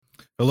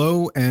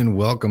Hello and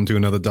welcome to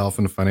another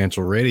Dolphin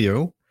Financial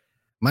Radio.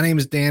 My name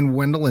is Dan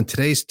Wendell, and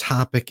today's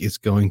topic is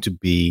going to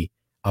be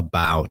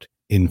about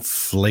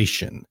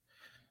inflation.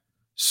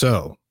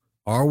 So,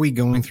 are we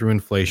going through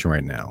inflation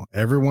right now?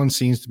 Everyone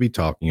seems to be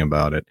talking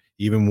about it.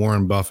 Even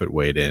Warren Buffett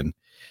weighed in.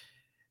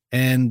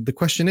 And the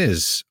question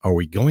is, are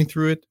we going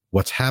through it?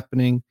 What's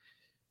happening?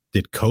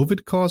 Did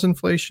COVID cause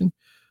inflation?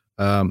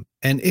 And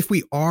if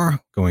we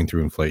are going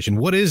through inflation,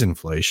 what is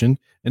inflation?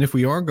 And if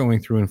we are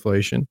going through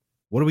inflation,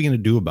 what are we going to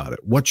do about it?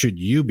 What should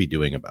you be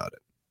doing about it?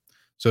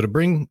 So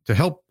to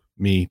help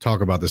me talk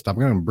about this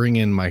topic, I'm going to bring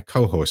in my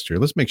co-host here.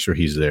 Let's make sure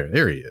he's there.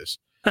 There he is.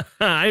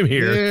 I'm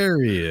here.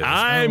 There he is.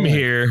 I'm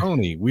here.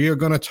 Tony, we are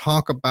going to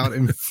talk about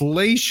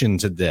inflation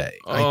today.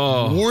 I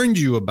warned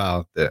you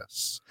about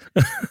this.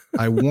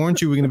 I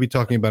warned you we're going to be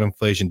talking about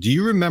inflation. Do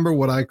you remember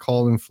what I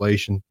call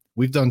inflation?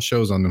 We've done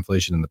shows on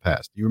inflation in the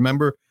past. Do you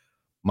remember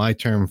my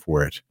term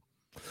for it?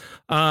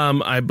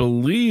 I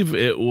believe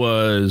it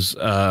was,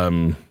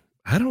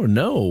 I don't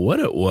know what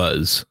it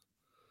was.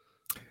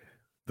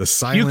 The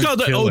silent you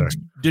called killer. it,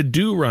 the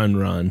do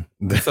run.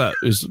 I thought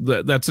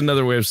that's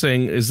another way of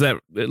saying, is that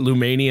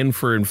Lumanian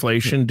for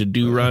inflation? To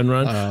do run.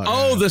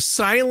 The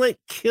silent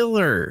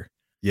killer.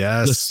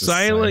 Yes. The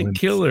silent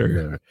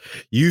killer.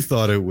 You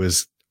thought it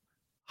was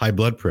high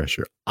blood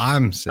pressure.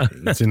 I'm saying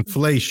it's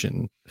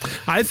inflation.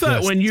 I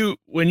thought when you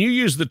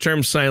use the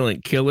term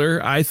silent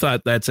killer, I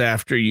thought that's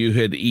after you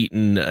had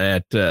eaten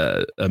at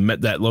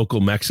that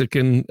local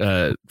Mexican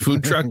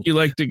food truck you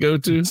like to go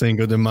to.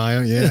 Cinco de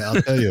Mayo. Yeah,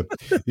 I'll tell you.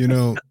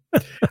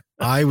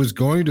 I was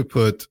going to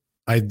put,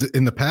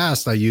 in the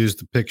past, I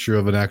used a picture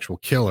of an actual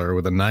killer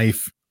with a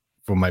knife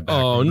for my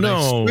background.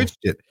 Oh, no.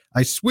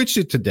 I switched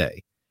it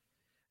today.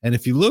 And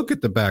if you look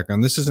at the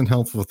background, this isn't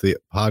helpful for the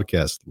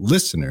podcast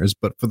listeners,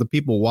 but for the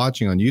people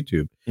watching on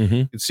YouTube,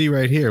 you can see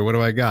right here. What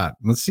do I got?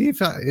 Let's see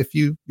if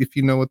you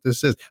know what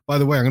this is. By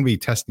the way, I'm going to be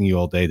testing you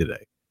all day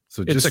today.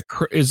 So it's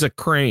a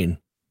crane.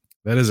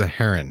 That is a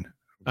heron.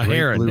 A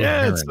heron.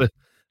 Yeah, heron.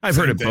 I've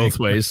heard it both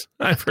ways.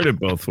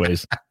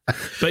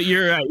 But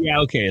you're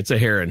okay. It's a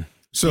heron.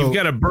 So you've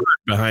got a bird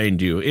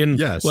behind you in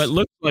what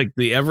looks like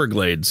the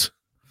Everglades.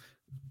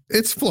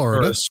 It's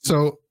Florida,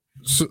 so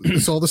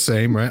it's all the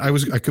same, right?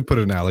 I could put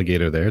an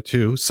alligator there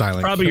too.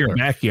 Silent probably killer. Your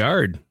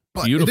backyard.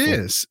 But beautiful. It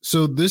is.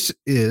 So this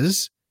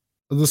is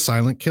the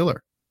silent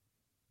killer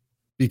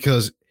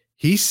because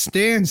he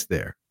stands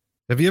there.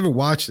 Have you ever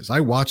watched this? I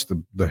watch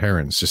the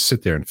herons just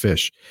sit there and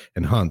fish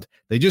and hunt.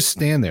 They just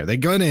stand there. They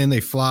gun in,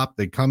 they flop,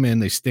 they come in,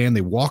 they stand,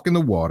 they walk in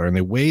the water and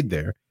they wade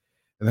there.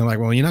 And they're like,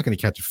 well, you're not going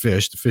to catch a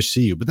fish. The fish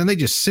see you. But then they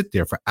just sit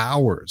there for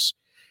hours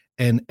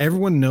and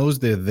everyone knows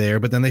they're there,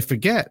 but then they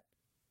forget.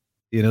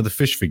 The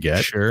fish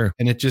forget. Sure.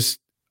 And it just,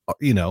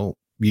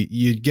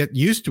 you get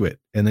used to it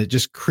and it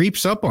just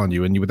creeps up on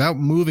you and without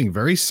moving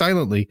very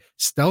silently,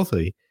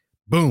 stealthily,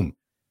 boom,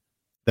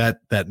 that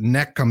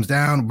neck comes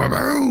down,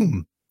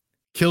 boom,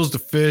 kills the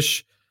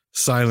fish,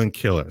 silent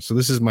killer. So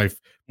this is my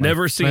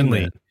never seen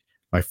that.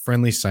 My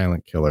friendly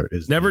silent killer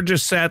is never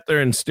just sat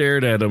there and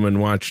stared at him and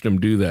watched him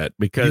do that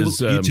because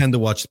you tend to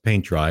watch the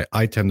paint dry.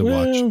 I tend to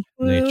watch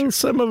nature.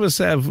 Some of us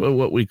have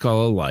what we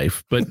call a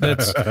life, but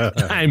that's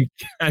I'm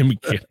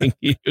kidding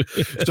you.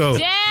 So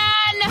Dan,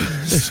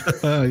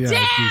 I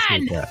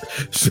appreciate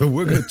that. So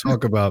we're going to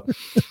talk about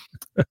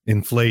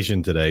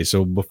inflation today.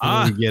 So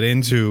before we get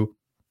into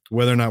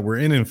whether or not we're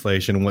in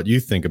inflation and what you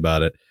think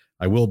about it,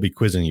 I will be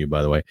quizzing you,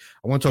 by the way.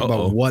 I want to talk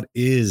about what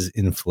is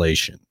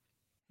inflation.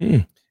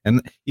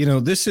 And,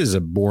 this is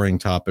a boring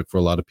topic for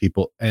a lot of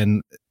people.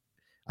 And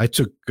I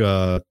took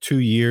 2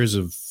 years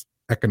of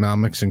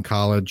economics in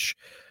college.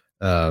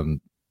 I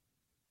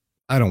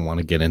don't want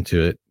to get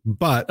into it,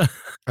 but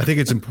I think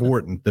it's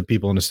important that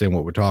people understand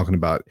what we're talking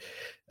about.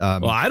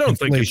 I don't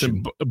think it's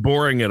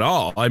boring at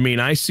all. I mean,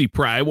 I see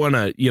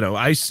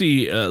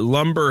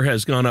lumber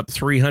has gone up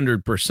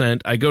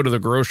 300%. I go to the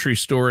grocery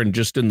store and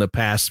just in the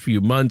past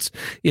few months,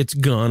 it's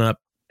gone up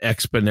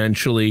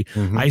exponentially.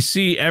 I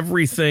see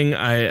everything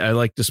I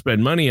like to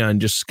spend money on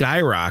just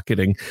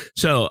skyrocketing.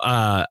 So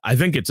I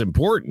think it's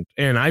important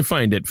and I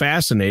find it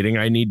fascinating.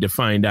 I need to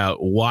find out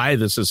why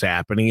this is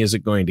happening. Is it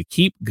going to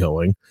keep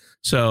going?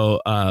 So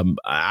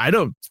I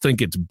don't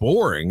think it's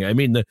boring. I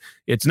mean,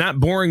 it's not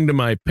boring to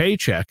my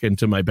paycheck and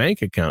to my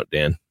bank account,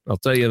 Dan. I'll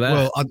tell you that.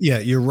 Well, yeah,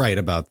 you're right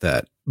about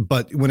that.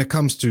 But when it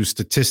comes to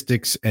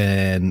statistics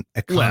and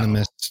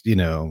economists,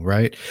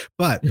 right?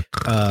 But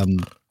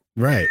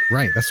Right.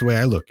 That's the way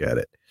I look at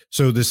it.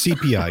 So the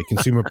CPI,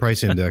 Consumer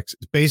Price Index,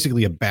 is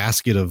basically a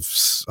basket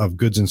of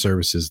goods and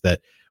services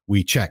that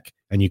we check,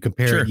 and you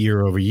compare it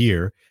year over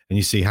year, and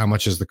you see how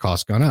much has the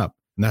cost gone up,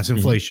 and that's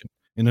inflation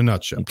in a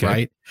nutshell,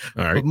 right?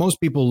 All right. But most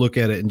people look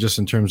at it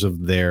in terms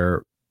of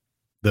the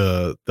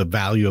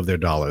value of their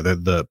dollar,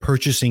 the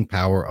purchasing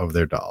power of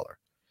their dollar.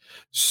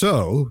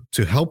 So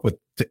to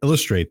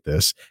illustrate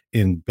this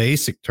in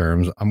basic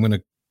terms, I'm going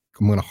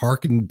to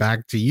harken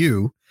back to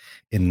you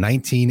in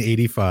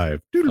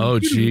 1985. Oh,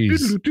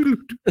 geez.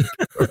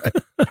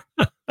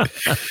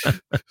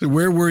 So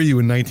where were you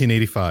in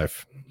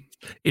 1985?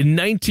 In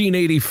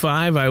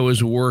 1985, I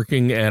was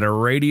working at a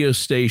radio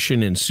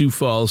station in Sioux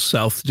Falls,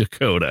 South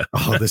Dakota.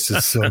 Oh, this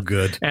is so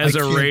good. As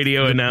a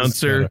radio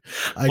announcer,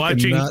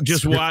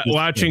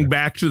 watching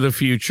Back to the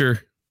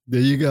Future. There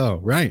you go.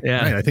 Right.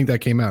 Yeah. Right. I think that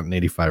came out in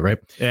 85, right?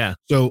 Yeah.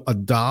 So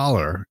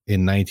 $1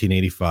 in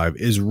 1985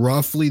 is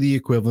roughly the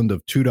equivalent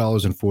of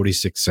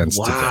 $2.46 today.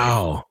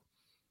 Wow.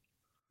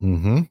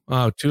 Mm-hmm.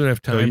 Wow, 2.5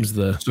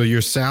 times So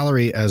your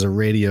salary as a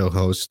radio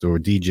host or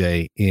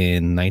DJ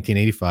in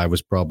 1985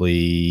 was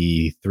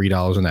probably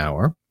 $3 an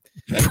hour.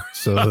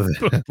 So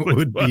that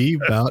would be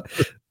about,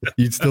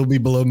 you'd still be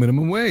below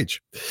minimum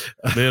wage.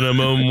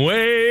 Minimum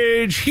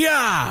wage.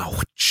 Yeah.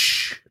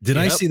 Did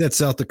I see that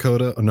South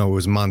Dakota? Oh, no, it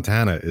was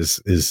Montana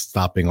is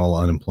stopping all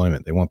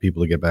unemployment. They want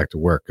people to get back to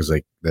work because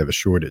they have a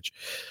shortage.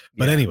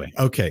 But anyway,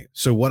 okay.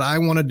 So what I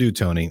want to do,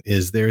 Tony,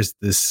 is there's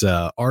this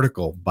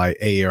article by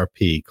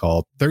AARP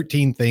called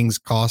 13 Things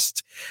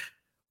Cost.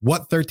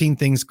 What 13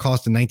 things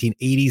cost in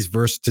 1980s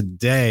versus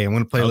today? I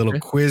want to play a little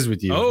quiz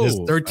with you. There's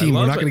 13.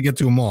 We're not going to get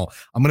to them all.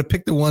 I'm going to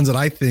pick the ones that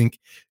I think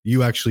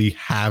you actually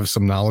have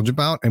some knowledge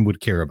about and would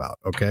care about.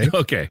 Okay.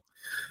 Okay.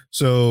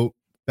 So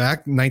back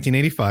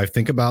 1985,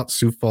 think about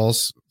Sioux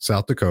Falls,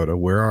 South Dakota.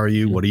 Where are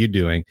you? What are you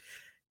doing?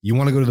 You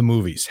want to go to the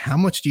movies. How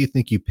much do you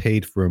think you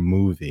paid for a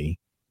movie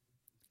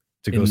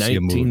to go see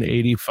a movie?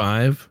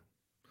 1985?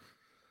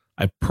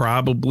 I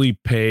probably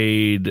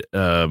paid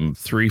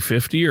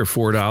 $3.50 or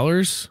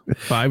 $4,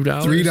 $5.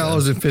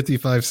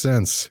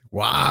 $3.55.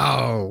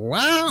 Wow.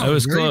 I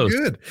was very close.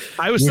 Good.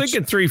 I was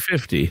thinking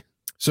 $3.50.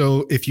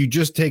 So if you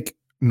just take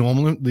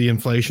normal the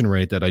inflation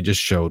rate that I just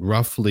showed,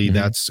 roughly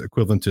that's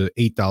equivalent to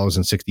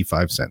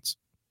 $8.65.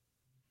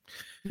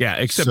 Yeah,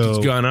 except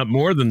it's gone up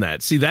more than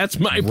that. See, that's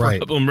my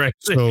problem right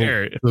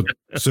there.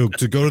 So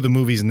to go to the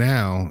movies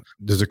now,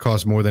 does it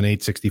cost more than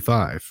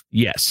 $8.65?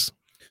 Yes.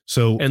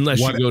 So unless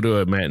you go to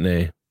a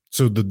matinee.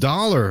 So the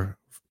dollar,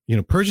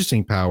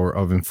 purchasing power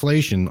of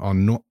inflation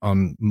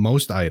on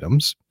most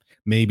items,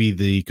 maybe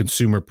the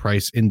consumer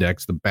price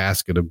index, the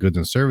basket of goods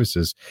and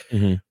services,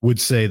 would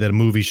say that a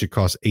movie should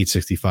cost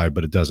 $8.65,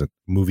 but it doesn't.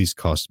 Movies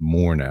cost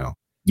more now.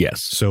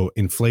 Yes. So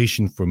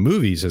inflation for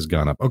movies has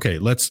gone up. Okay,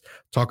 let's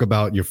talk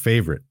about your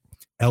favorite,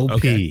 LP.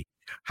 Okay.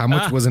 How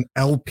much was an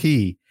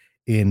LP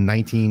in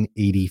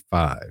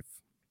 1985?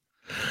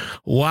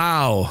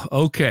 Wow.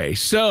 Okay.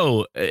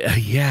 So,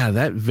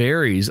 that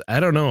varies. I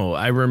don't know.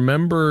 I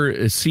remember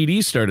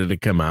CDs started to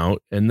come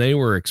out and they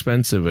were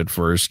expensive at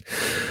first.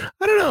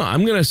 I don't know.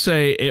 I'm going to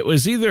say it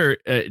was either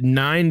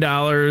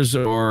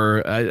 $9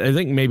 or I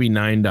think maybe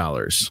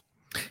 $9.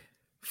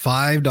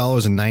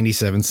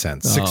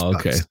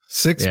 $5.97.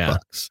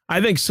 $6.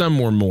 I think some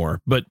were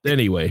more, but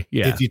anyway,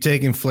 yeah. If you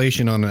take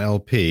inflation on an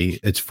LP,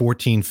 it's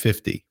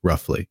 $14.50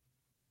 roughly.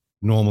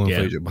 Normal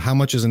inflation. How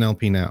much is an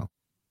LP now?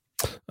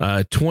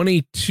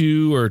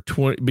 22 or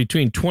 20,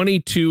 between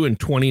 $22 and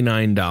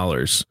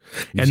 $29.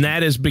 And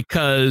that is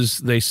because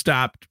they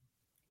shut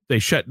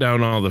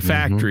down all the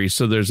factories.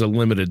 So there's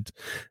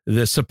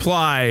the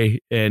supply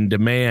and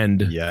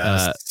demand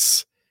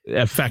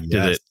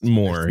affected it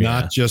more. It's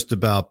not just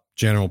about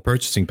general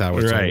purchasing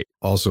power. It's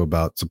also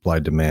about supply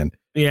demand.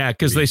 Yeah,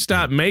 because they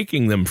stopped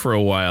making them for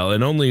a while,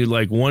 and only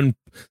there were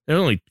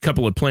only a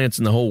couple of plants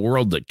in the whole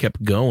world that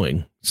kept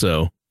going.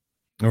 So,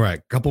 all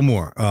right, couple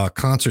more.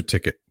 Concert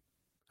ticket.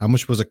 How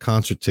much was a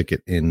concert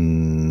ticket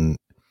in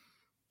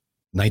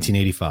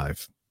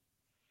 1985?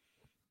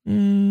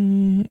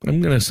 I'm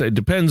gonna say it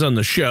depends on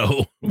the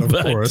show, of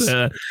course.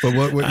 But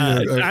what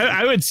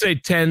I would say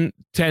 $10,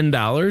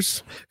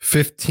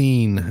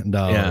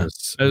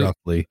 $15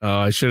 roughly. Oh,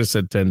 I should have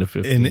said 10 to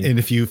 15. And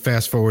if you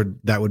fast forward,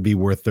 that would be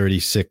worth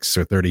 $36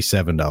 or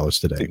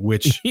 $37 today,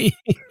 which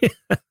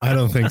I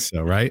don't think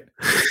so, right?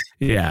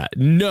 Yeah,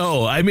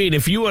 no. I mean,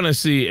 if you want to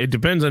see, it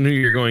depends on who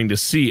you're going to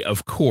see,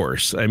 of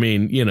course. I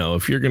mean,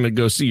 if you're going to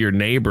go see your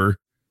neighbor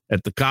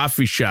at the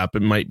coffee shop,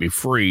 it might be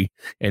free,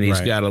 and he's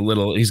got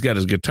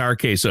his guitar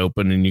case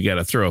open, and you got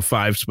to throw a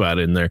 5 spot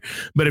in there.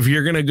 But if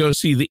you're going to go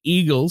see the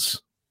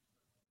Eagles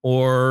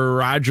or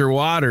Roger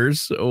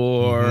Waters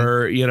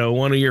or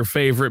one of your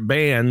favorite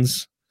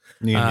bands,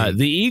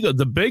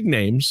 the big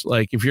names,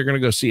 like if you're going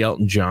to go see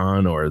Elton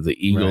John or the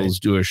Eagles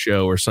do a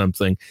show or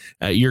something,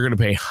 you're going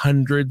to pay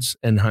hundreds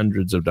and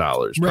hundreds of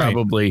dollars,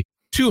 probably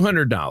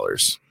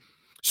 $200.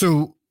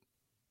 So.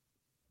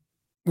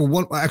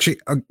 Well,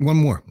 one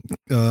more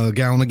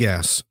gallon of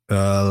gas,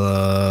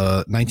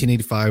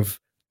 1985,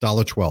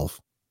 $1.12.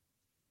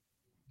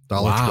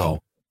 Wow.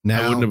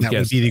 Now that would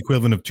be the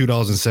equivalent of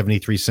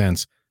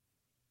 $2.73,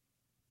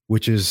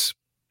 which is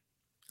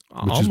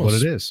what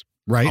it is,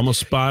 right?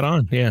 Almost spot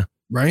on, yeah.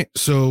 Right.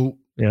 So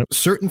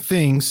certain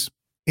things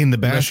in the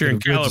basket. Unless you're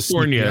in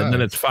California, and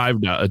then it's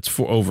 $5. It's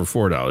over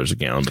 $4 a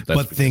gallon.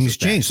 But things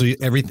change. So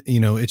everything,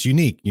 it's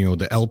unique.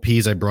 The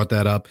LPs, I brought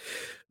that up.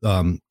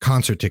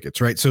 Concert tickets,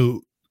 right?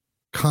 So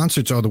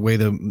concerts are the way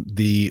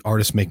the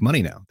artists make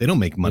money now. They don't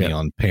make money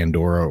on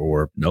Pandora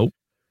or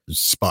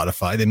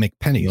Spotify. They make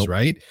pennies,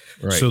 right?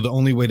 So the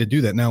only way to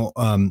do that now,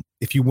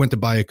 if you went to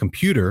buy a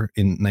computer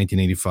in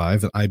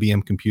 1985, an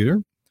IBM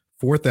computer,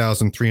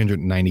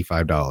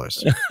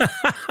 $4,395,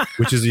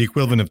 which is the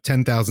equivalent of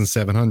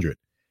 $10,700.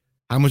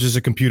 How much does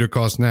a computer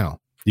cost now?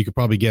 You could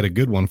probably get a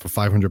good one for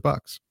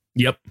 $500.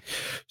 Yep.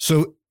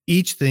 So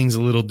each thing's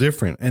a little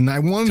different. And I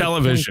wanted to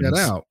point that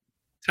out.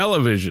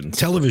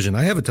 Television.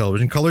 I have a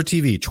television, color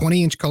TV,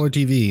 20-inch color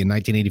TV in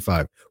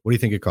 1985. What do you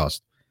think it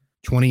cost?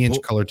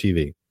 20-inch color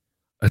TV.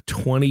 A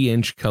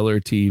 20-inch color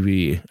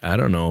TV. I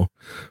don't know.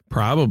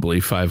 Probably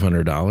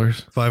 $500.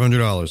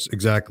 $500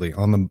 exactly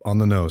on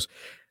the nose.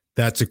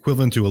 That's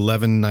equivalent to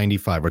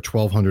 $1,195 or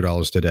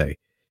 $1,200 today.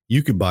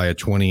 You could buy a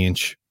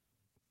 20-inch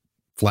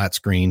flat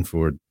screen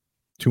for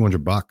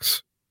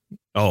 $200.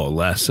 Oh,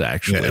 less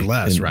actually. Yeah,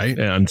 less, right?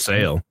 On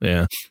sale.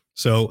 Yeah.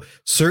 So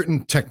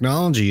certain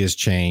technology has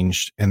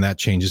changed, and that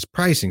changes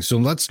pricing. So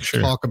let's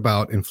talk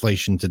about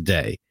inflation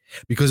today,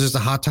 because it's a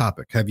hot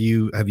topic. Have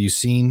you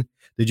seen?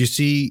 Did you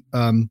see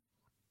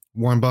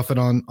Warren Buffett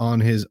on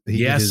his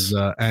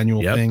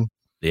annual thing?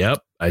 Yep,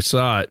 I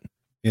saw it.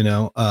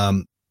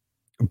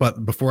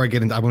 But before I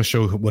get into, I want to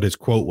show what his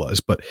quote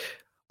was. But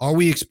are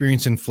we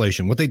experiencing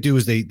inflation? What they do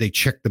is they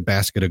check the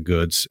basket of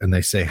goods and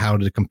they say, how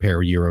did it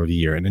compare year over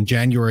year? And in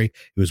January,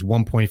 it was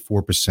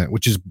 1.4%,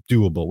 which is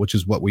doable, which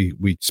is what we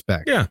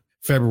expect. Yeah.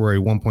 February,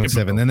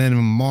 1.7. And then in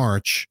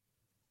March,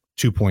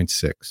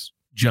 2.6.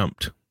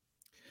 Jumped.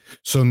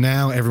 So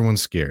now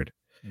everyone's scared.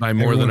 By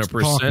more than a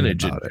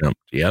percentage, it jumped.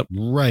 Yep.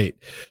 Right.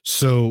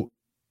 So,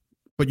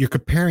 but you're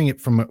comparing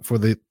it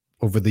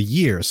over the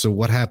year. So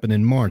what happened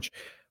in March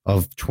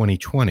of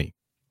 2020?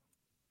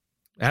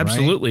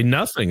 Absolutely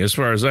nothing, as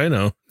far as I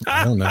know.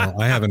 I don't know.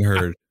 I haven't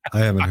heard,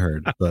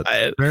 but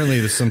apparently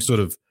there's some sort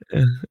of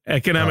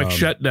economic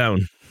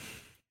shutdown.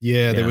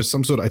 Yeah, there was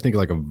some sort of, I think,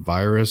 like a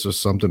virus or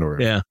something,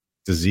 or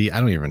disease.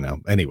 I don't even know.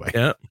 Anyway.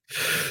 Yeah.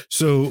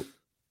 So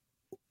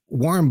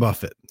Warren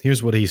Buffett,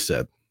 here's what he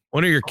said.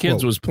 One of your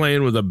kids was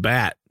playing with a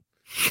bat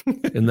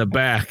in the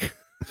back.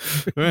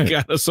 Right.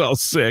 Got us all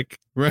sick.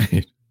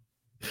 Right.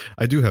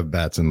 I do have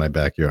bats in my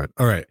backyard.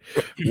 All right.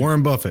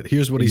 Warren Buffett,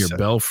 here's what he said. Your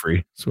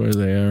belfry. That's where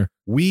they are.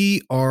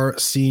 We are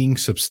seeing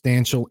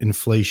substantial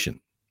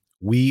inflation.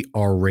 We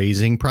are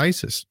raising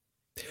prices.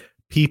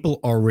 People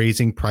are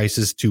raising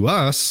prices to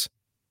us,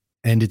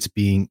 and it's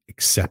being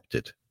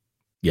accepted.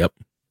 Yep.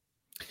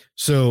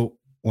 So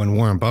when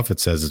Warren Buffett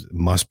says it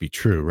must be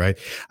true, right?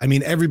 I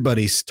mean,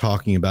 everybody's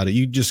talking about it.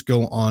 You just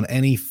go on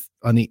any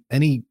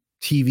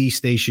TV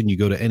station, you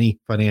go to any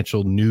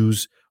financial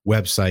news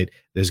website,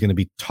 there's going to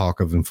be talk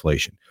of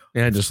inflation.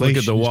 Yeah, just look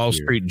at the Wall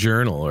Street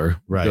Journal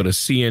or go to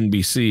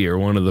CNBC or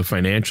one of the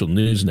financial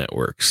news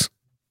networks.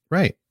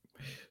 Right.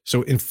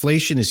 So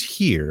inflation is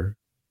here,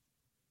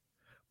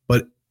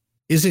 but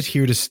is it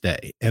here to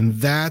stay? And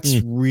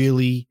that's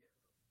really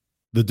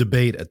the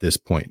debate at this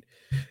point.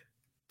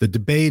 The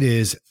debate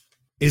is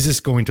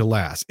this going to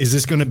last? Is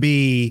this going to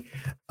be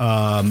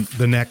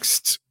the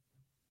next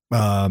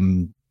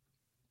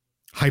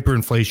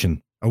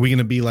hyperinflation? Are we going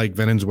to be like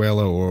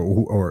Venezuela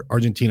or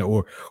Argentina,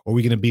 or are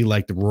we going to be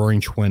like the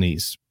Roaring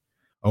 '20s?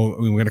 Oh,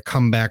 we're going to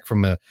come back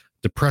from a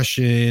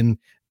depression,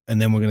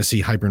 and then we're going to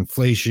see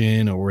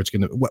hyperinflation, or it's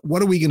going to.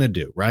 What are we going to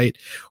do? Right?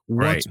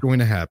 What's going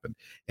to happen?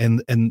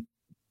 And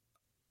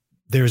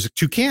there's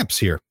two camps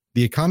here.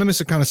 The economists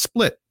are kind of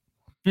split.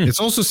 It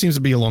also seems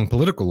to be along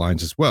political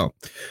lines as well.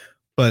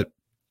 But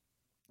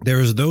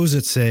there's those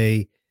that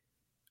say,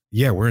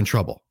 yeah, we're in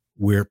trouble.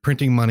 We're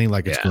printing money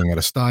like it's going out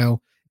of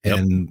style,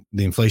 and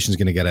the inflation is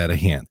going to get out of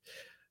hand.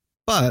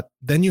 But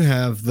then you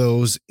have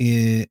those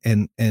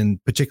and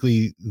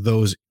particularly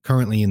those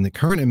currently in the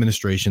current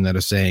administration that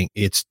are saying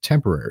it's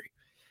temporary.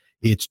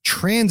 It's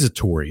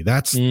transitory.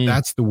 That's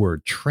the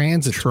word,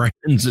 transitory.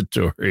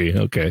 Transitory.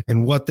 Okay.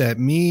 And what that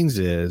means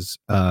is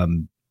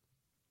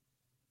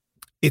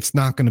it's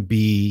not going to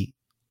be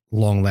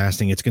long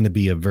lasting. It's going to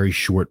be a very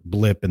short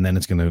blip, and then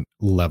it's going to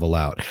level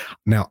out.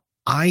 Now,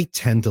 I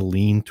tend to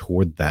lean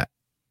toward that.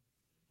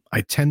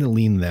 I tend to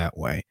lean that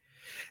way.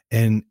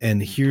 And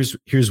here's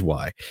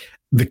why.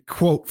 The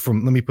quote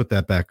from, let me put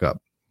that back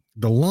up.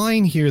 The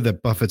line here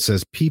that Buffett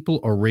says, people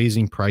are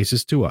raising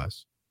prices to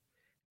us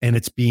and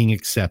it's being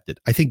accepted.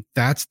 I think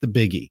that's the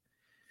biggie.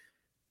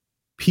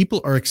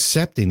 People are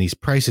accepting these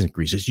price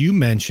increases. You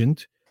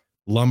mentioned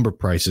lumber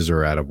prices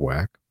are out of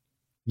whack,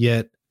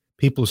 yet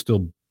people are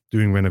still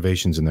doing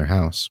renovations in their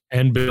house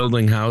and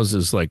building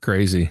houses like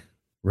crazy.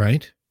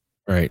 Right.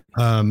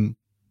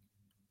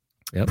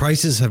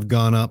 Prices have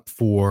gone up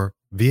for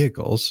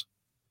vehicles,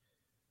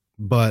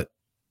 but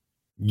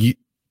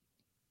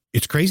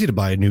it's crazy to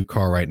buy a new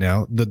car right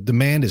now. The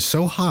demand is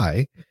so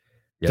high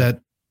that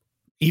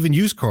even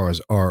used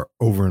cars are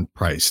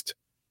overpriced.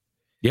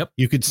 Yep.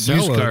 You could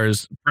sell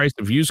price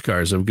of used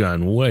cars have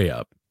gone way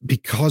up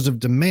because of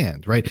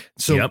demand, right?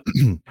 So,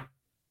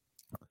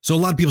 so a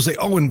lot of people say,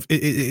 oh, and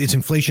it's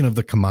inflation of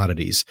the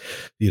commodities.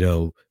 You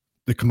know,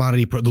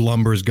 the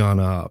lumber has gone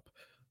up.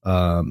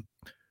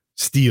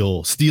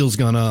 Steel's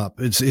gone up.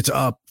 It's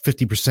up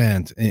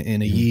 50%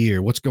 in a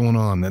year. What's going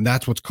on? And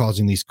that's what's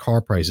causing these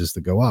car prices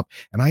to go up.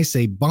 And I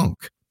say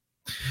bunk.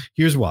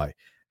 Here's why.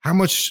 How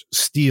much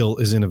steel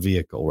is in a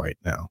vehicle right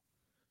now?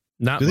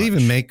 Not Do they much.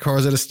 even make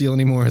cars out of steel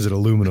anymore? Is it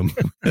aluminum?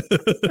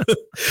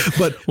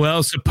 But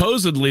well,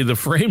 supposedly the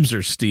frames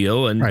are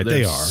steel, and right,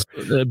 they are.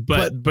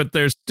 But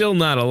there's still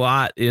not a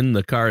lot in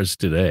the cars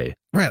today.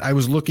 Right. I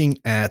was looking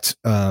at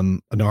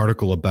an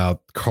article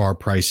about car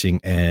pricing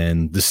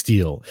and the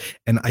steel,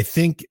 and I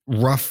think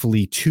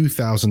roughly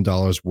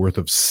 $2,000 worth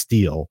of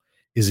steel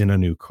is in a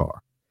new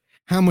car.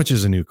 How much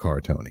is a new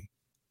car, Tony?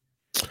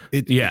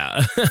 A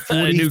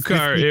new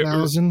car.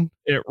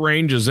 It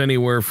ranges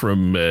anywhere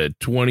from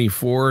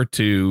 24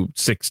 to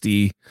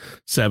 60,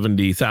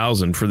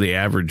 70,000 for the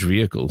average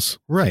vehicles.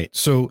 Right.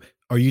 So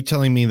are you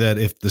telling me that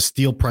if the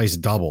steel price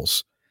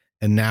doubles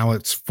and now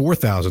it's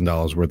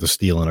 $4,000 worth of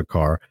steel in a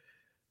car,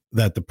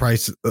 that the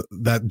price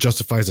that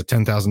justifies a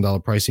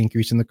 $10,000 price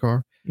increase in the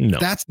car? No,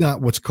 that's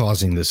not what's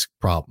causing this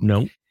problem.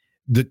 No,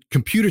 the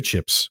computer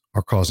chips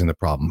are causing the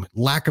problem.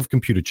 Lack of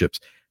computer chips.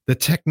 The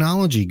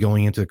technology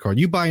going into the car.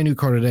 You buy a new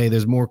car today,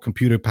 there's more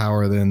computer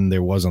power than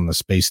there was on the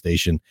space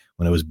station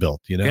when it was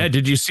built. You know? Yeah.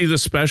 Did you see the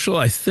special?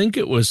 I think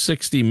it was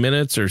 60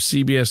 Minutes or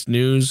CBS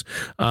News.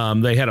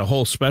 They had a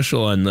whole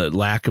special on the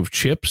lack of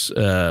chips,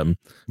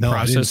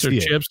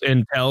 processor chips.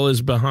 Intel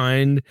is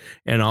behind,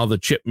 and all the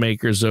chip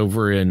makers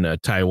over in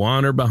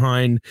Taiwan are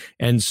behind.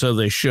 And so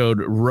they showed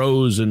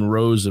rows and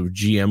rows of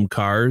GM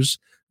cars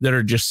that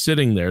are just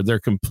sitting there. They're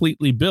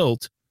completely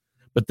built,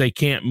 but they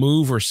can't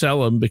move or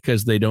sell them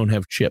because they don't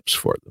have chips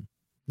for them.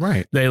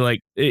 Right.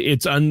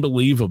 It's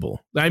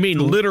unbelievable. I mean,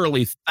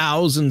 literally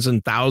thousands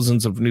and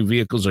thousands of new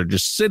vehicles are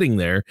just sitting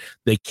there.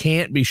 They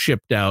can't be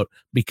shipped out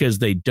because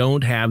they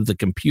don't have the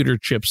computer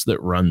chips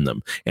that run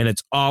them. And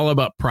it's all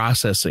about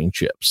processing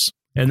chips.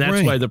 And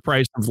that's why the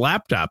price of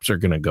laptops are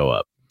going to go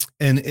up.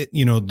 And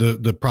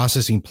the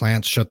processing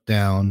plants shut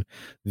down.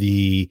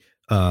 Like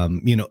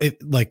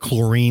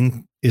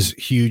chlorine is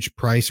huge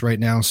price right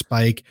now,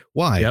 spike.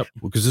 Why? Yep.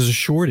 Because there's a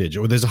shortage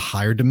or there's a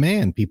higher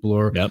demand. People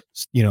are,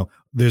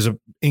 there's an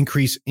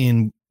increase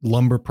in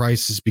lumber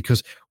prices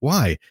because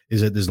why?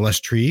 Is it there's less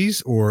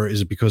trees, or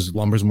is it because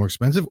lumber is more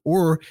expensive,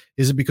 or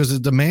is it because the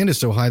demand is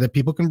so high that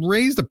people can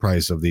raise the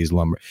price of these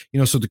lumber?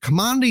 So the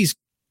commodities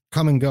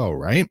come and go,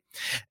 right?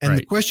 And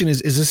the question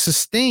is this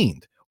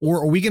sustained,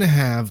 or are we going to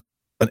have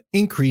an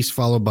increase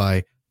followed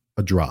by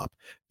a drop?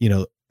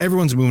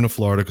 Everyone's moving to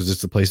Florida because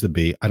it's the place to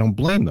be. I don't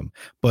blame them.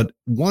 But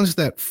once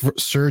that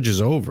surge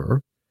is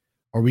over,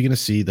 are we going to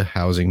see the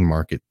housing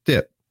market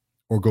dip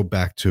or go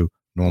back to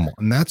normal?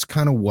 And that's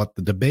kind of what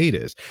the debate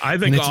is. I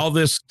think all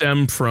this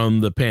stemmed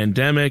from the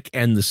pandemic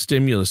and the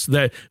stimulus.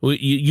 That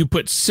you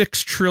put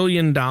 $6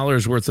 trillion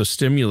worth of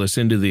stimulus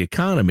into the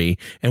economy,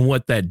 and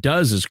what that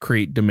does is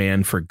create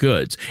demand for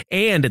goods.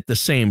 And at the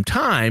same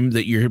time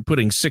that you're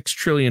putting $6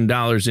 trillion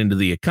into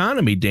the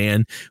economy,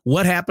 Dan,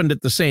 what happened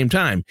at the same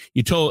time?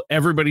 You told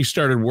everybody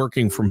started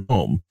working from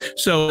home.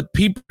 So what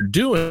people are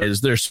doing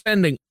is they're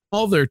spending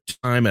all their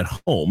time at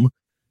home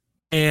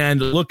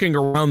and looking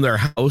around their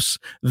house.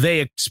 They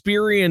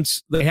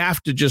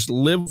have to just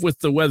live with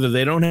the weather.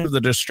 They don't have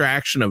the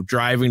distraction of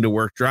driving to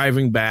work,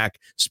 driving back,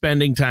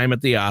 spending time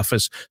at the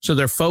office. So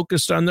they're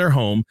focused on their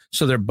home.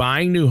 So they're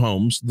buying new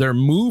homes. They're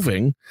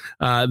moving.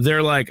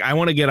 They're like, I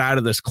want to get out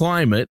of this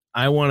climate.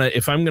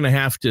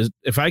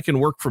 If I can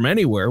work from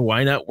anywhere,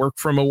 why not work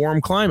from a warm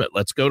climate?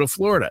 Let's go to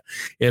Florida.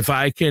 If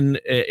I'm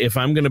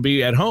going to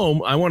be at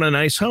home, I want a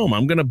nice home.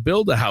 I'm going to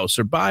build a house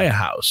or buy a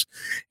house.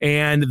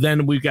 And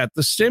then we've got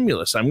the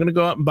stimulus. I'm going to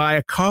go out and buy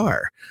a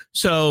car.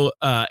 So,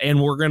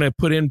 and we're going to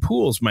put in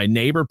pools. My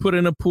neighbor put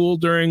in a pool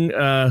during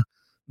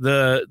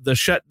the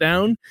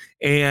shutdown,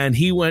 and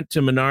he went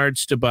to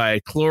Menards to buy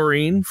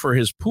chlorine for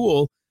his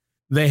pool.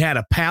 They had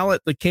a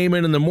pallet that came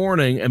in the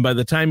morning, and by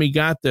the time he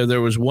got there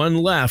was one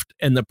left,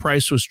 and the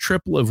price was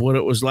triple of what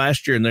it was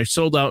last year. And they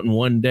sold out in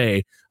one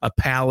day a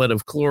pallet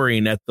of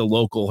chlorine at the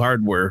local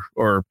hardware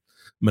or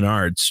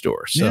Menards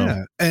store. So,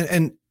 yeah,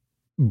 and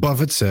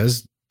Buffett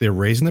says they're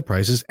raising the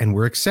prices, and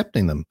we're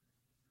accepting them.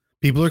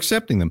 People are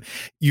accepting them.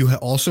 You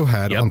also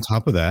had on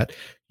top of that,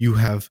 you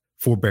have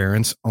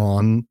forbearance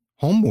on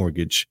home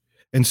mortgage,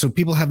 and so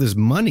people have this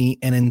money,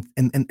 and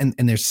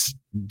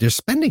they're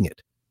spending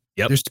it.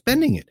 Yep. They're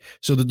spending it.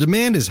 So the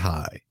demand is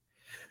high.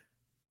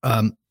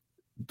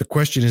 The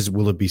question is,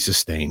 will it be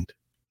sustained?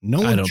 No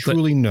one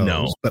truly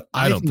knows, but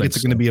I don't think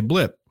it's going to be a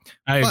blip.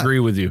 I agree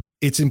with you.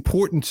 It's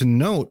important to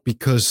note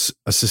because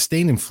a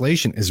sustained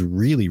inflation is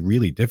really,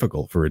 really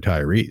difficult for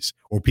retirees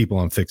or people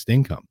on fixed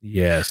income.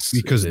 Yes,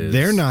 because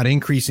they're not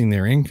increasing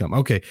their income.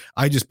 Okay,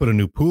 I just put a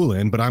new pool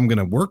in, but I'm going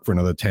to work for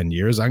another 10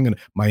 years.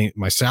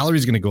 My salary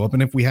is going to go up.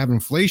 And if we have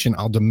inflation,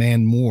 I'll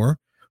demand more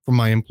from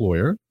my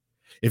employer.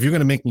 If you're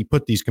going to make me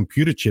put these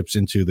computer chips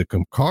into the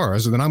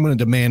cars, then I'm going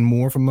to demand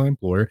more from my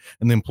employer.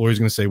 And the employer is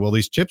going to say, well,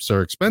 these chips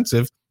are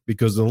expensive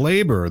because the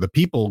labor, the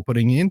people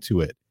putting into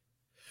it.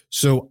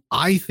 So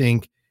I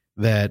think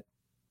that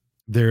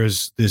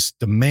there's this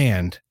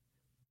demand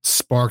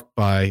sparked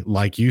by,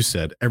 like you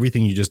said,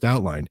 everything you just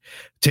outlined.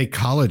 Take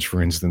college,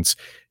 for instance.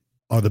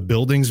 Are the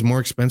buildings more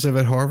expensive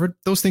at Harvard?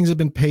 Those things have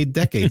been paid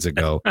decades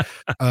ago.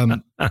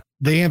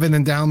 They have an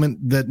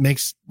endowment that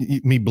makes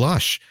me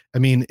blush. I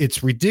mean,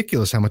 it's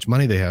ridiculous how much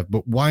money they have,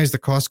 but why is the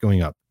cost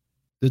going up?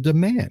 The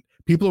demand.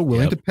 People are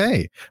willing to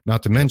pay,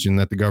 not to mention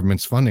that the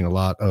government's funding a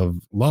lot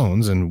of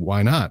loans, and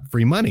why not?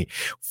 Free money.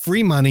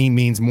 Free money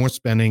means more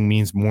spending,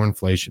 means more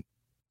inflation.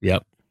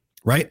 Yep.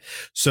 Right.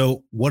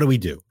 So what do we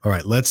do? All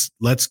right, let's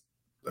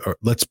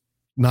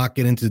not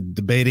get into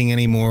debating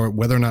anymore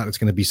whether or not it's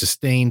going to be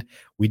sustained.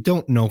 We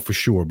don't know for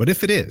sure, but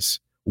if it is,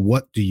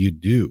 what do you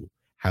do?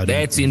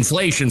 That's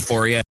inflation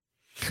for you.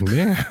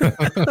 Yeah.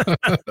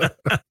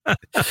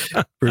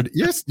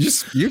 Yes,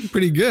 you're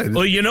pretty good.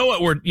 Well, you know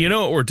what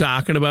we're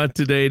talking about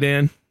today,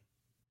 Dan?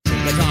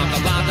 Let's talk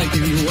about the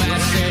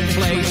U.S.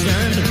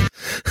 inflation.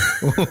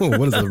 Oh,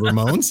 what is it,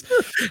 Ramones?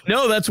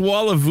 No, that's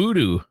Wall of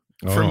Voodoo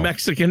from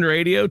Mexican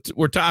radio.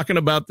 We're talking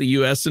about the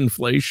U.S.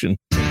 inflation.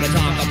 Let's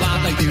talk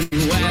about the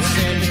U.S.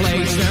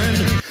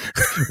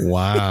 inflation.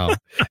 Wow.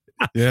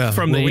 Yeah.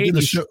 From the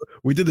 80s.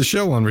 We did the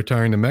show on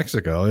retiring to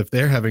Mexico. If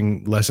they're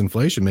having less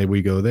inflation, maybe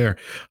we go there.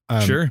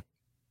 Sure.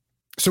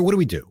 So what do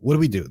we do?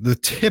 The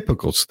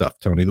typical stuff,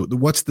 Tony.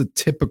 What's the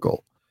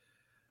typical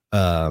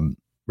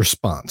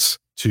response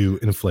to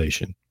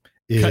inflation?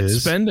 Cut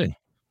spending,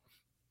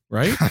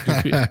 right?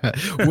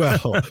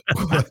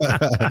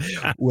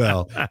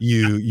 well,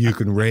 you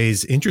can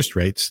raise interest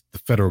rates. The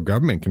federal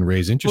government can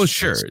raise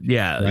interest rates. Well, sure.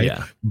 Yeah. Right?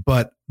 Yeah.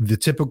 But the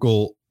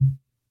typical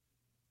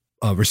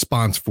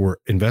response for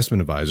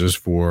investment advisors,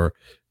 for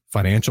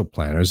financial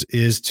planners,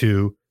 is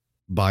to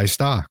buy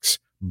stocks,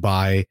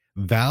 buy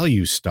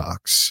value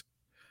stocks,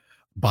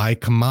 buy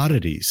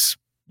commodities.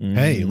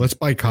 Hey, let's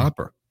buy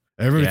copper.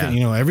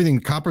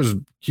 Everything, copper's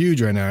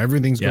huge right now.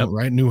 Everything's going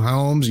right. New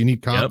homes, you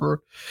need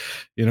copper.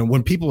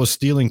 When people are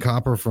stealing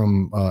copper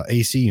from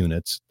AC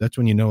units, that's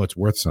when you know it's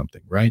worth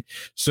something, right?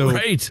 So,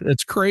 right,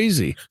 that's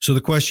crazy. So the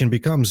question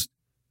becomes,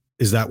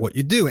 is that what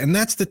you do? And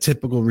that's the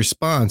typical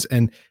response,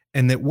 and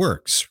it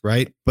works,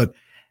 right? But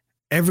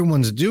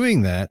everyone's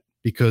doing that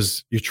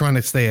because you're trying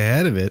to stay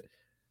ahead of it.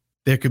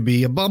 There could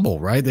be a bubble,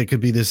 right? There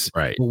could be this.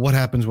 Right. Well, what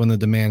happens when the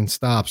demand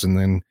stops and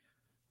then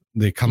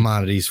the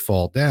commodities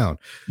fall down?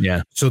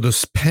 Yeah. So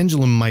this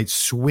pendulum might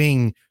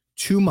swing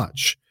too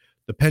much.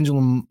 The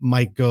pendulum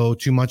might go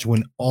too much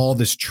when all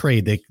this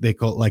trade, they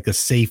call it like a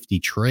safety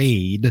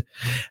trade.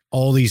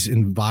 All these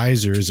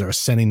advisors are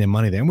sending their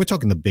money there. And we're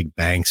talking the big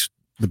banks,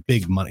 the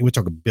big money. We're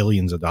talking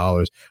billions of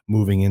dollars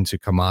moving into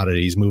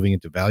commodities, moving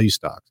into value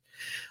stocks.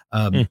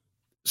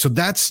 So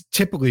that's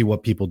typically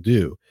what people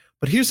do.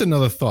 But here's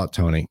another thought,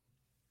 Tony.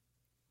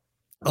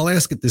 I'll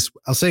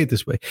say it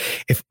this way.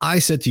 If I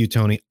said to you,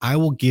 Tony, I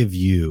will give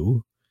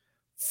you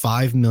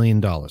 $5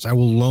 million. I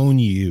will loan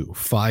you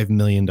 $5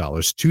 million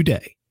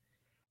today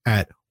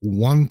at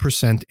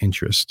 1%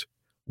 interest.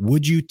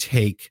 Would you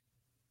take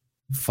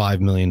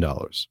 $5 million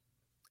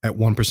at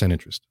 1%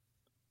 interest?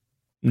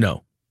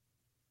 No.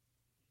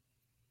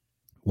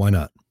 Why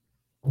not?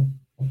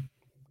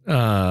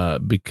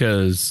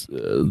 Because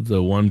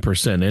the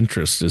 1%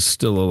 interest is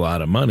still a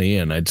lot of money,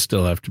 and I'd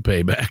still have to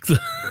pay back the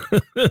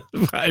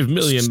 $5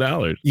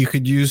 million. You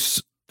could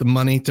use the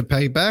money to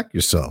pay back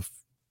yourself.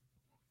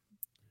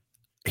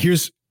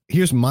 Here's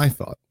my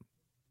thought.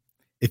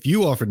 If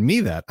you offered me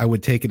that, I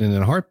would take it in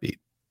a heartbeat.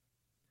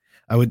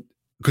 I would,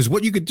 because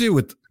what you could do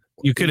with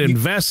you could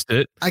invest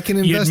it. I can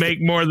invest. You'd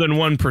make more than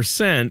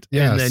 1%,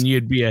 and then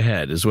you'd be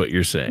ahead, is what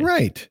you're saying.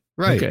 Right.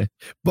 Okay.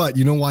 But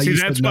you know why? See,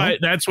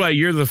 that's why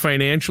you're the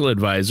financial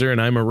advisor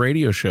and I'm a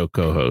radio show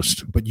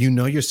co-host. But you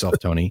know yourself,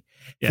 Tony.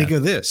 Think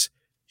of this.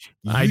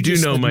 I do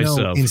know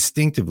myself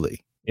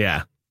instinctively.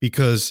 Yeah.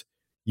 Because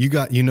you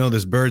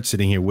this bird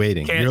sitting here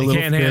waiting.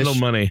 Can't handle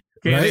money.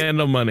 Can't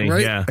handle money.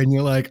 Right? Yeah. And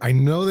you're like, I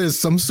know there's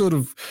some sort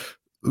of,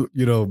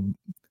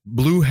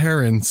 blue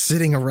heron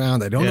sitting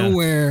around. I don't know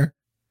where.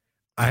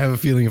 I have a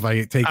feeling if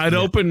I take,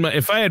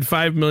 if I had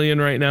 $5 million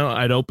right now,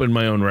 I'd open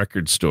my own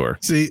record store.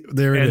 See,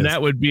 there it is. And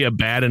that would be a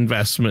bad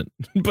investment,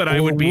 but I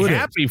would be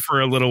happy for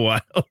a little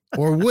while.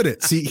 Or would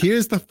it? See,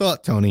 here's the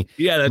thought, Tony.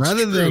 Yeah, that's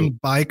rather true. than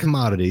buy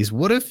commodities,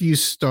 what if you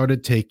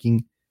started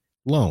taking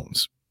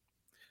loans?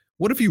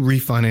 What if you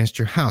refinanced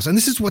your house? And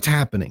this is what's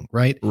happening,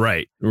 right?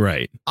 Right.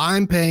 I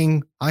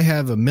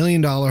have $1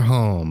 million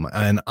home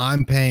and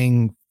I'm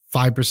paying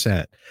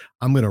 5%.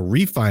 I'm going to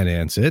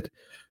refinance it.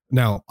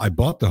 Now, I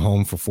bought the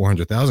home for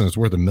 $400,000. It's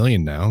worth $1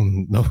 million now.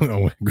 No,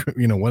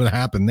 what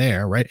happened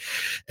there, right?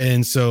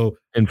 And so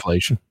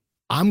inflation.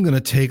 I'm going to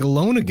take a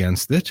loan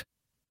against it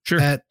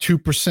at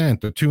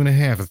 2% or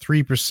 2.5% or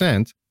 3%.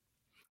 And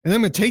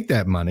I'm going to take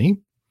that money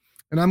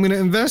and I'm going to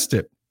invest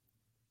it.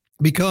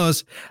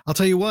 Because I'll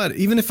tell you what,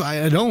 even if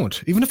I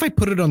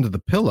put it under the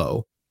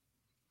pillow,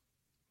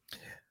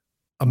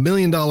 $1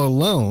 million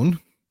loan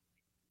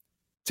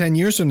 10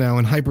 years from now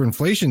in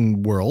hyperinflation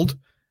world,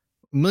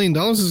 $1 million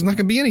is not going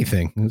to be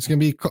anything. It's going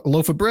to be a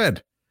loaf of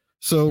bread.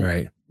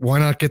 So why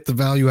not get the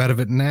value out of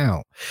it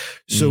now?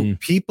 So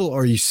people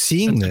are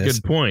seeing That's this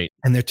a good point.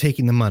 And they're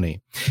taking the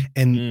money.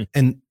 And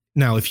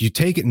now if you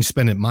take it and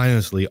spend it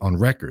mindlessly on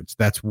records,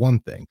 that's one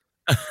thing.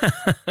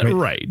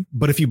 Right.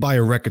 But if you buy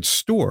a record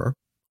store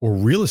or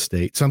real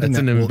estate, something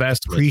That's that an will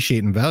investment.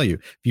 appreciate in value.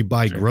 If you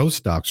buy Sure. growth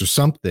stocks or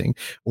something,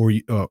 or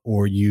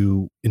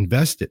you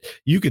invest it,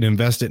 you could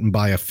invest it and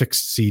buy a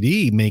fixed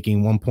CD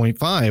making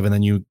 1.5, and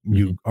then you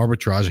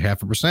arbitrage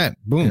 0.5%.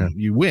 Boom, Yeah.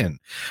 you win.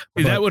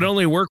 See, that would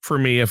only work for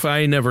me if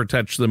I never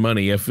touch the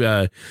money. If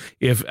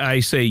I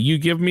say you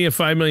give me a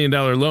 $5 million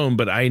loan,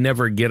 but I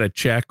never get a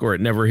check or it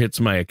never hits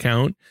my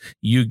account,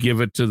 you give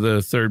it to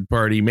the third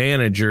party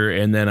manager,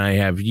 and then I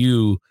have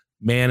you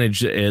manage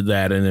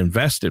that and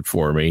invest it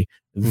for me.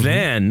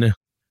 Mhm.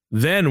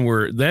 Then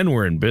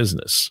we're in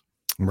business.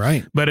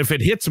 Right. But if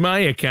it hits my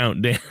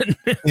account, Dan,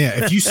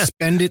 Yeah. If you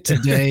spend it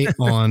today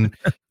on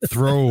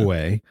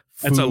throwaway,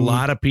 that's a food,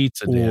 lot of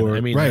pizza, Dan. or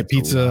I mean, right, that's a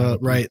lot pizza,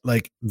 of right,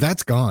 like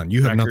that's gone.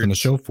 You have nothing to Records.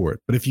 show for it.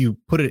 But if you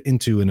put it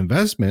into an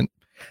investment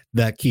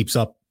that keeps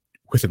up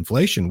with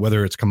inflation,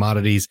 whether it's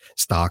commodities,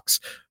 stocks,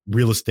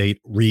 real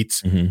estate,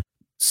 REITs, Mhm.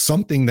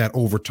 something that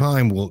over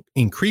time will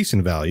increase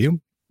in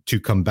value to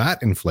combat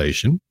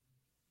inflation,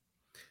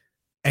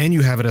 and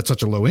you have it at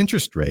such a low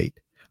interest rate,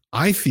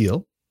 I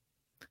feel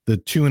the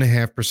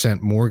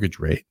 2.5% mortgage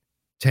rate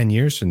 10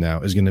 years from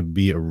now is going to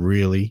be a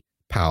really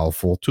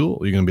powerful tool.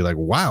 You're going to be like,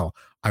 wow,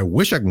 I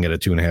wish I can get a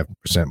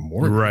 2.5%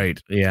 mortgage.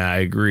 Right. Yeah, I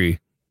agree.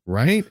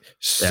 Right.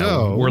 Yeah,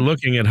 So we're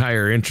looking at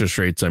higher interest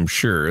rates, I'm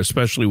sure,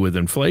 especially with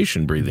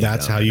inflation breathing.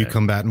 that's down how you today.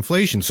 combat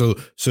inflation. So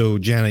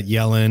Janet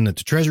Yellen,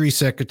 the Treasury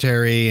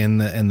Secretary, and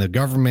the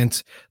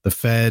government, the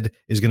Fed,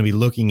 is going to be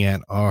looking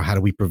at, how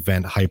do we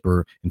prevent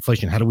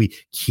hyperinflation? How do we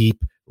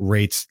keep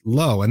rates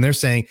low? And they're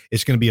saying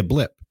it's going to be a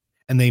blip,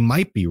 and they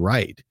might be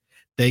right.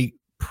 They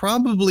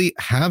probably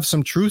have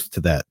some truth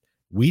to that.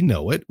 We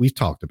know it. We've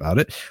talked about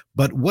it.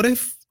 But what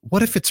if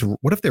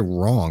they're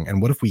wrong?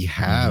 And what if we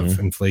have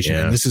inflation?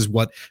 Yeah. And this is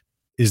what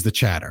is the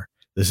chatter.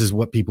 This is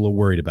what people are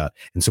worried about.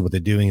 And so what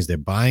they're doing is they're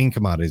buying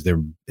commodities,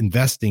 they're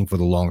investing for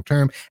the long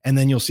term. And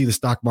then you'll see the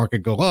stock market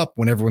go up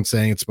when everyone's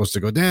saying it's supposed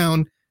to go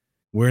down.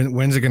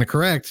 When's it going to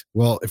correct?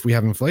 Well, if we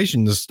have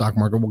inflation, the stock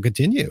market will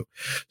continue.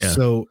 Yeah.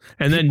 So,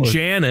 And then people are-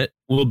 Janet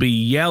will be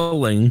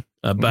yelling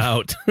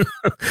about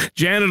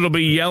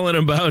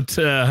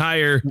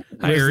higher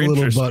there's a little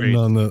interest button rates.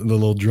 on the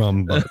little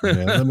drum button.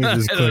 Yeah, let me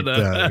just I click don't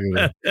know. that. You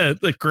know.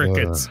 The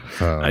crickets.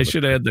 I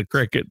should have had the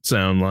cricket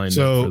sound lined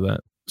So- up for that.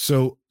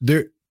 So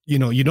there,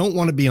 you don't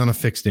want to be on a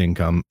fixed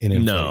income in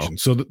inflation. No.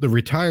 So the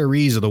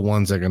retirees are the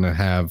ones that are going to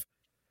have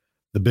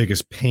the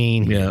biggest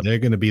pain here. Yeah. They're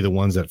going to be the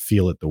ones that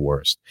feel it the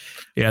worst.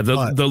 Yeah,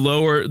 But- the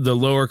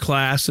lower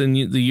class in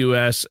the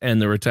U.S.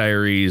 and the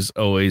retirees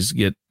always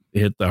get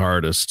hit the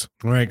hardest.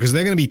 Right, because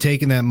they're going to be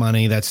taking that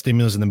money, that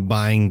stimulus, and then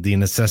buying the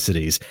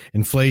necessities.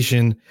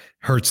 Inflation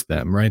hurts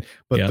them, right?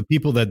 But Yeah. the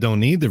people that don't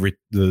need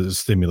the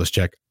stimulus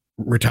check,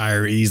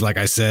 retirees, like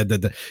I said,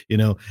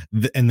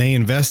 and they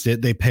invest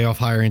it, they pay off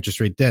higher interest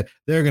rate debt.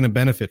 They're going to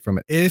benefit from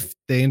it if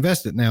they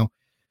invest it. Now,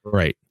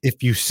 Right.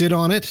 if you sit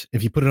on it,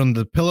 if you put it on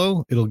the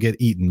pillow, it'll get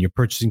eaten. Your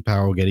purchasing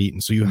power will get eaten.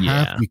 So you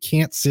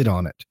can't sit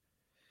on it.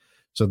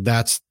 So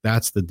that's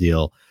the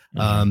deal.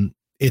 Mhm.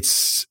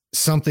 It's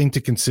something to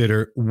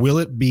consider. Will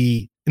it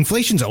be?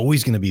 Inflation's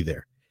always going to be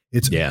there.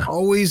 It's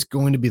always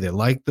going to be there,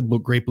 like the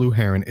great blue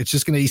heron. It's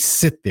just going to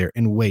sit there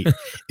and wait.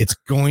 It's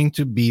going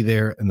to be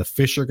there, and the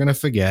fish are going to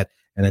forget,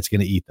 and it's going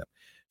to eat them.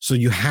 So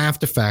you have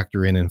to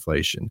factor in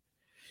inflation.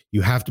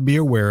 You have to be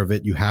aware of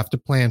it. You have to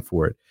plan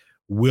for it.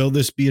 Will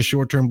this be a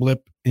short-term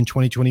blip in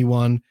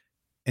 2021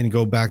 and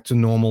go back to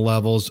normal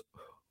levels?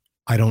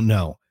 I don't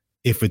know.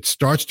 If it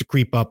starts to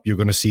creep up, you're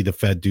going to see the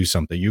Fed do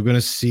something. You're going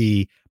to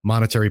see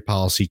monetary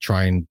policy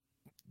try and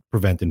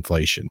prevent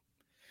inflation.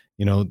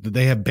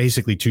 They have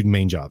basically two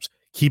main jobs: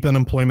 keep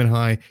unemployment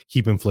high,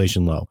 keep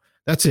inflation low.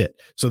 That's it.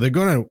 So they're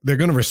going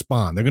to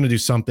respond. They're going to do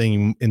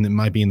something, and it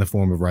might be in the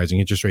form of rising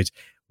interest rates.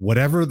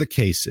 Whatever the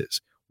case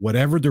is,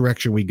 whatever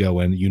direction we go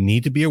in, you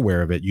need to be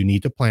aware of it. You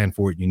need to plan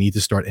for it. You need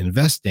to start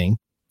investing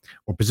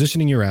or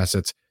positioning your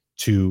assets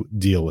to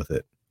deal with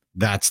it.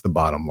 That's the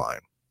bottom line.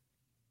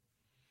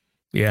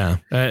 Yeah,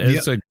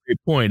 it's a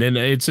great point. And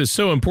it's just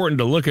so important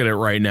to look at it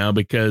right now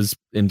because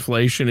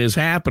inflation is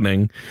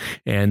happening.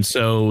 And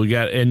so we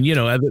got,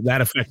 that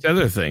affects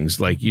other things,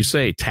 like you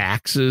say,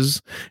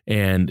 taxes,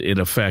 and it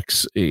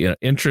affects,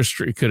 interest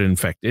rate could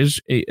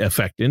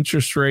affect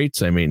interest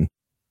rates. I mean,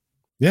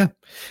 yeah.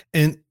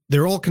 And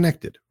they're all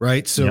connected,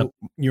 right? So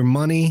your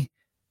money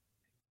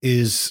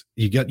is,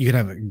 you can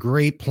have a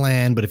great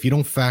plan, but if you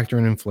don't factor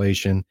in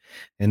inflation,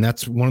 and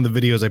that's one of the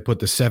videos I put,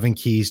 the 7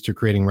 keys to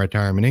creating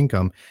retirement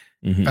income.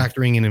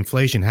 Factoring in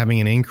inflation,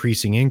 having an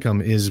increasing income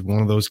is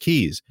one of those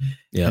keys.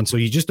 Yeah. And so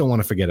you just don't want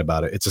to forget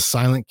about it. It's a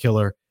silent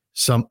killer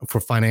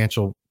for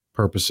financial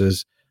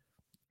purposes,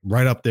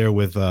 right up there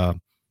with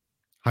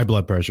high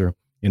blood pressure.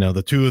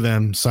 The two of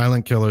them,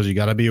 silent killers. You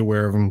got to be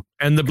aware of them.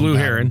 And the blue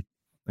heron.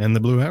 And the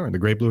blue heron, the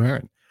great blue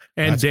heron.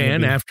 And that's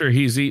Dan, after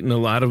he's eaten a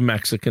lot of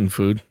Mexican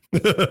food.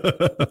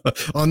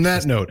 On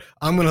that note,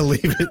 I'm going to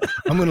leave it.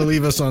 I'm going to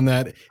leave us on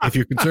that. If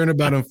you're concerned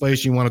about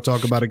inflation, you want to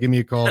talk about it, give me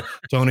a call.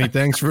 Tony,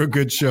 thanks for a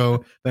good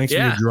show. Thanks for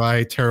your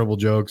dry, terrible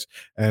jokes.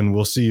 And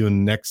we'll see you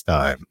next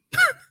time.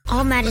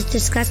 All matters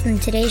discussed in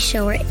today's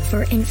show are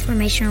for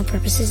informational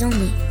purposes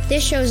only.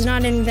 This show is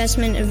not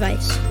investment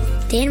advice.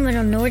 Dan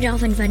Wendell nor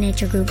Dolphin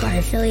Financial Group are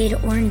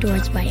affiliated or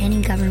endorsed by any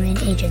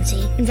government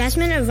agency.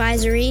 Investment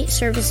advisory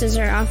services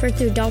are offered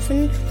through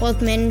Dolphin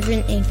Wealth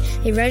Management,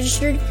 Inc., a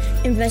registered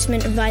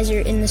investment advisor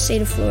in the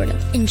state of Florida.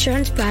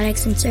 Insurance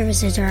products and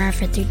services are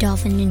offered through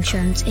Dolphin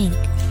Insurance, Inc.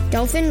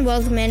 Dolphin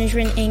Wealth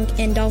Management, Inc.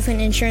 and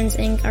Dolphin Insurance,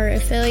 Inc. are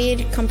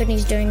affiliated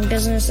companies doing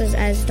businesses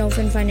as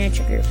Dolphin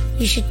Financial Group.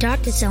 You should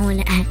talk to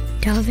someone at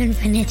Dolphin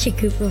Financial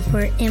Group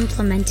before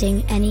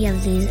implementing any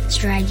of these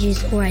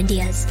strategies or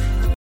ideas.